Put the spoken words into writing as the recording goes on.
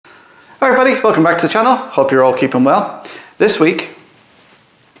Hi everybody, welcome back to the channel. Hope you're all keeping well. This week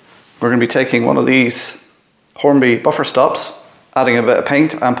we're going to be taking one of these Hornby buffer stops, adding a bit of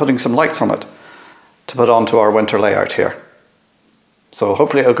paint and putting some lights on it to put onto our winter layout here. So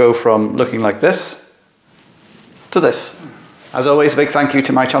hopefully it'll go from looking like this to this. As always, a big thank you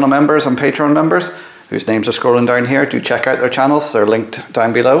to my channel members and Patreon members whose names are scrolling down here. Do check out their channels, they're linked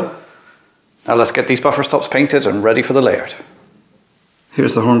down below. Now let's get these buffer stops painted and ready for the layout.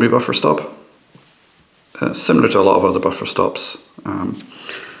 Here's the Hornby buffer stop. Similar to a lot of other buffer stops.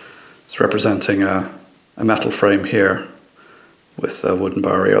 It's representing a metal frame here with a wooden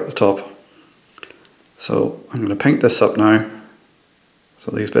barrier at the top. So I'm going to paint this up now.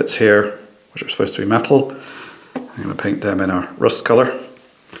 So these bits here, which are supposed to be metal, I'm going to paint them in a rust colour.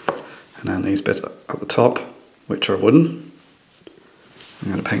 And then these bits at the top, which are wooden,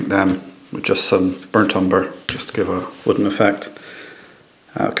 I'm going to paint them with just some burnt umber, just to give a wooden effect.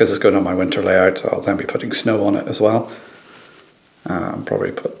 Because it's going on my winter layout, I'll then be putting snow on it as well. I'll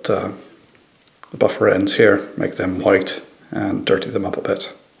probably put the buffer ends here, make them white and dirty them up a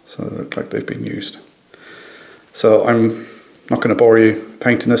bit so they look like they've been used. So I'm not going to bore you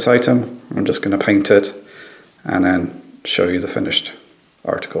painting this item, I'm just going to paint it and then show you the finished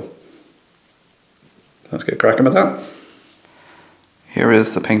article. Let's get cracking with that. Here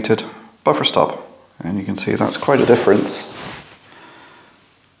is the painted buffer stop, and you can see that's quite a difference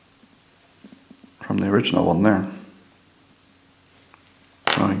from the original one there.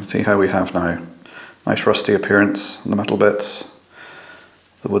 So you can see how we have now nice rusty appearance on the metal bits,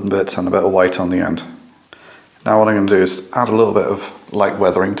 the wooden bits, and a bit of white on the end. Now what I'm going to do is add a little bit of light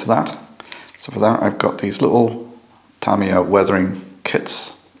weathering to that. So for that I've got these little Tamiya weathering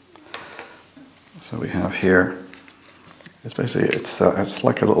kits. So we have here, it's basically it's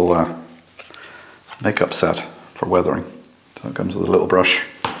like a little makeup set for weathering. So it comes with a little brush.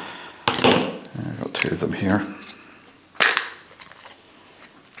 I've got two of them here.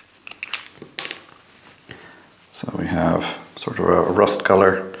 So we have sort of a rust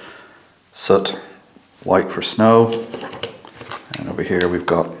colour, soot, white for snow, and over here we've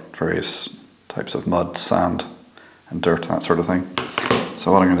got various types of mud, sand and dirt, that sort of thing.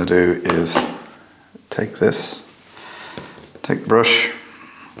 So what I'm going to do is take the brush,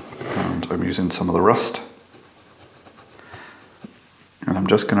 and I'm using some of the rust, and I'm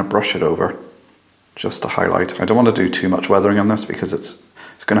just going to brush it over just to highlight. I don't want to do too much weathering on this because it's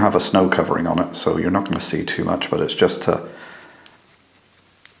going to have a snow covering on it, so you're not going to see too much, but it's just to,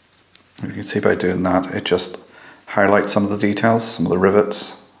 you can see by doing that, it just highlights some of the details, some of the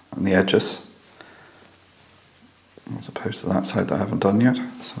rivets and the edges, as opposed to that side that I haven't done yet.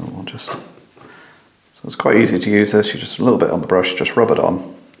 So we'll just, so it's quite easy to use this. You just a little bit on the brush, just rub it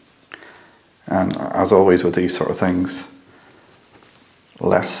on, and as always with these sort of things,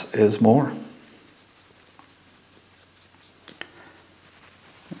 less is more.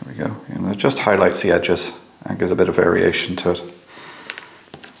 There we go, and it just highlights the edges and gives a bit of variation to it.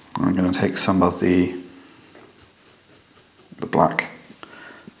 I'm going to take some of the black,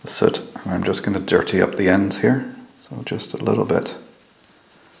 the soot, and I'm just going to dirty up the ends here, so just a little bit.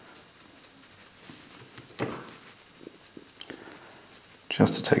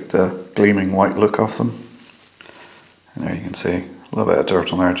 Just to take the gleaming white look off them. And there you can see a little bit of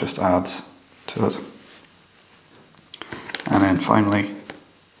dirt on there just adds to it. And then finally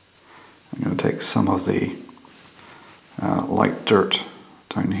I'm going to take some of the light dirt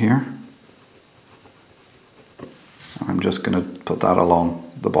down here. And I'm just going to put that along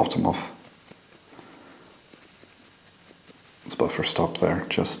the bottom of the buffer stop there,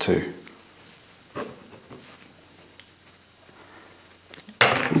 just to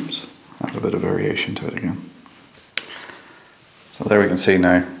add a bit of variation to it again. So there we can see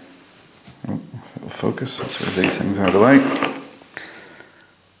now, if it will focus, let's move these things out of the way.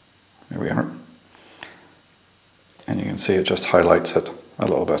 There we are. And you can see it just highlights it a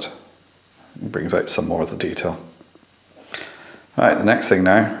little bit. It brings out some more of the detail. Alright, the next thing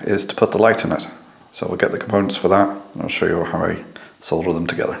now is to put the light in it. So we'll get the components for that, and I'll show you how I solder them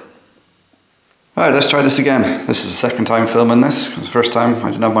together. Alright, let's try this again. This is the second time filming this, because the first time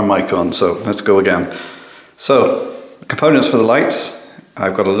I didn't have my mic on, so let's go again. So, the components for the lights,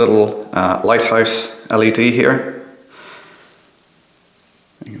 I've got a little Lighthouse LED here.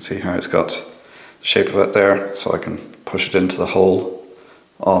 You can see how it's got the shape of it there, so I can push it into the hole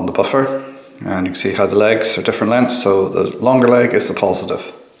on the buffer. And you can see how the legs are different lengths, so the longer leg is the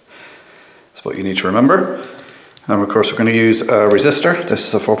positive. That's what you need to remember. And of course we're going to use a resistor. This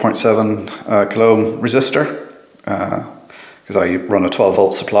is a 4.7 kilo ohm resistor, because I run a 12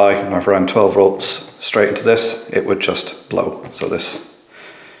 volt supply, and if I ran 12 volts straight into this, it would just blow. So this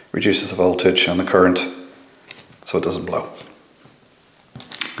reduces the voltage and the current so it doesn't blow.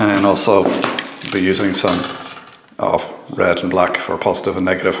 And then also we'll be using some of red and black for positive and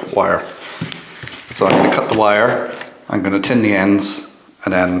negative wire. So I'm going to cut the wire, I'm going to tin the ends,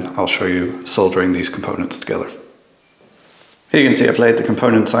 and then I'll show you soldering these components together. Here you can see I've laid the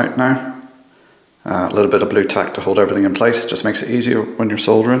components out now. A little bit of blue tack to hold everything in place, just makes it easier when you're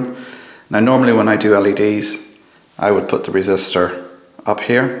soldering. Now normally when I do LEDs, I would put the resistor up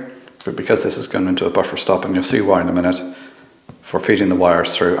here, but because this is going into a buffer stop, and you'll see why in a minute, for feeding the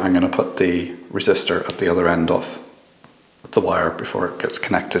wires through, I'm going to put the resistor at the other end of the wire before it gets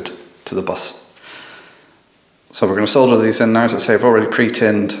connected to the bus. So we're going to solder these in now. As I say, I've already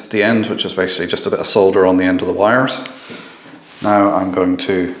pre-tinned the ends, which is basically just a bit of solder on the end of the wires. Now I'm going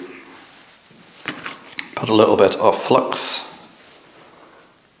to put a little bit of flux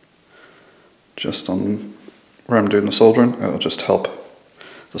just on where I'm doing the soldering. It'll just help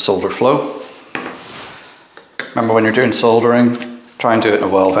the solder flow. Remember, when you're doing soldering, try and do it in a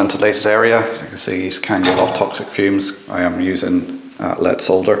well ventilated area. As you can see, these can give off toxic fumes. I am using lead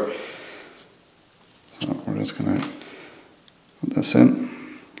solder. So we're just going to put this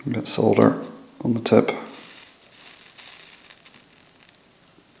in and get solder on the tip.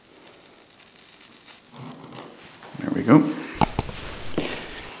 There we go.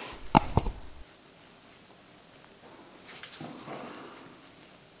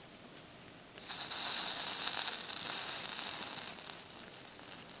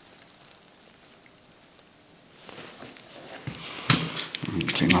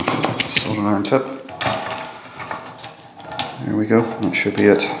 Clean off the soldering iron tip. There we go, that should be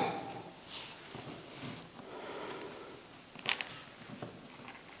it.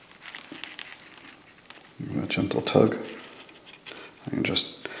 Give it a gentle tug. I can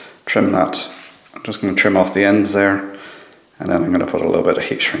just trim that. I'm just going to trim off the ends there, and then I'm going to put a little bit of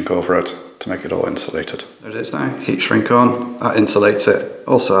heat shrink over it to make it all insulated. There it is now, heat shrink on. That insulates it,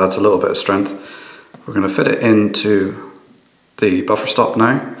 also adds a little bit of strength. We're going to fit it into the buffer stop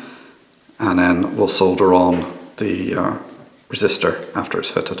now, and then we'll solder on the resistor after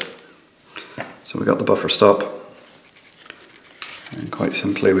it's fitted. So we've got the buffer stop, and quite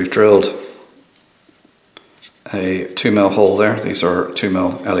simply we've drilled a 2mm hole there. These are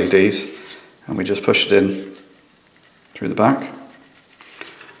 2mm LEDs, and we just push it in through the back.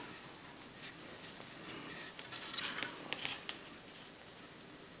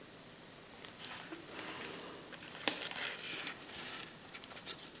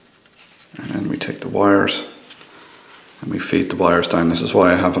 And then we take the wires and we feed the wires down. This is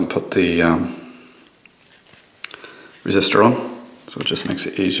why I haven't put the resistor on, so it just makes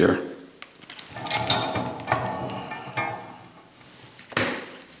it easier.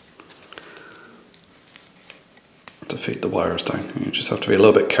 To feed the wires down. You just have to be a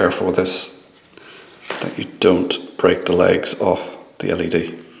little bit careful with this, that you don't break the legs off the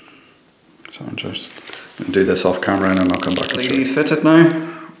LED. So I'm just going to do this off camera and then I'll come back. LED's fitted now.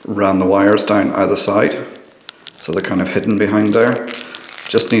 Ran the wires down either side, so they're kind of hidden behind there.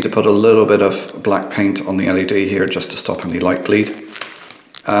 Just need to put a little bit of black paint on the LED here just to stop any light bleed.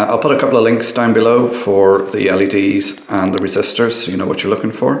 I'll put a couple of links down below for the LEDs and the resistors so you know what you're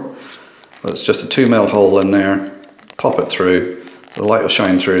looking for. But it's just a 2mm hole in there, pop it through, the light will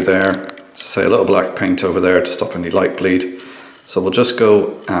shine through there. So say a little black paint over there to stop any light bleed. So we'll just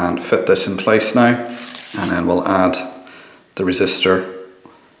go and fit this in place now, and then we'll add the resistor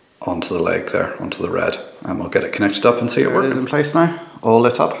onto the leg there, onto the red, and we'll get it connected up and see it work. It is in place now, all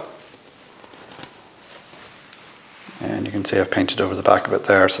lit up. And you can see I've painted over the back of it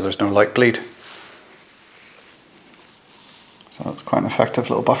there so there's no light bleed. So it's quite an effective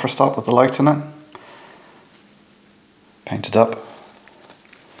little buffer stop with the light in it. Painted up.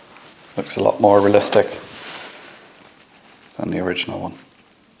 Looks a lot more realistic than the original one.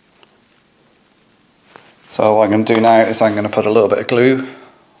 So what I'm going to do now is I'm going to put a little bit of glue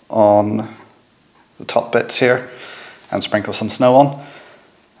on the top bits here and sprinkle some snow on,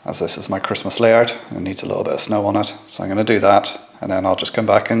 as this is my Christmas layout and it needs a little bit of snow on it. So I'm going to do that, and then I'll just come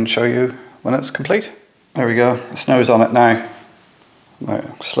back and show you when it's complete. There we go, the snow's on it now.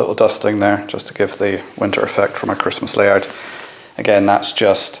 Just a little dusting there just to give the winter effect for my Christmas layout. Again, that's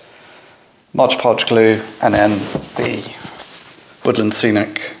just Mod Podge glue and then the Woodland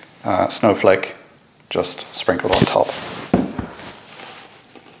Scenic snowflake just sprinkled on top.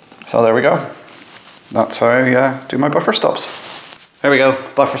 So there we go. That's how I do my buffer stops. There we go,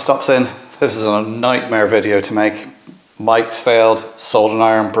 buffer stops in. This is a nightmare video to make. Mics failed, soldering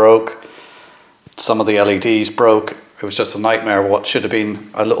iron broke, some of the LEDs broke. It was just a nightmare. What should have been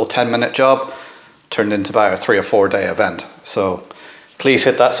a little 10-minute job turned into about a 3 or 4 day event. So Please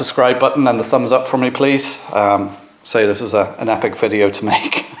hit that subscribe button and the thumbs up for me, please. Say this was an epic video to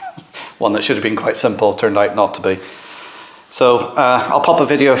make. One that should have been quite simple, turned out not to be. So I'll pop a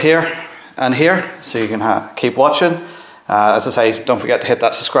video here and here, so you can keep watching. As I say, don't forget to hit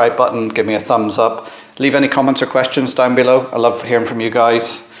that subscribe button, give me a thumbs up. Leave any comments or questions down below. I love hearing from you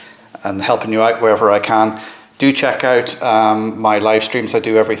guys and helping you out wherever I can. Do check out my live streams I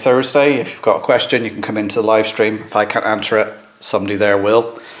do every Thursday. If you've got a question, you can come into the live stream. If I can't answer it, somebody there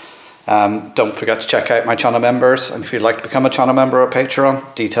will. Don't forget to check out my channel members, and if you'd like to become a channel member or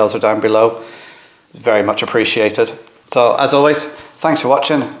Patreon, details are down below. Very much appreciated. So as always, thanks for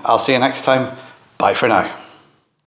watching. I'll see you next time. Bye for now.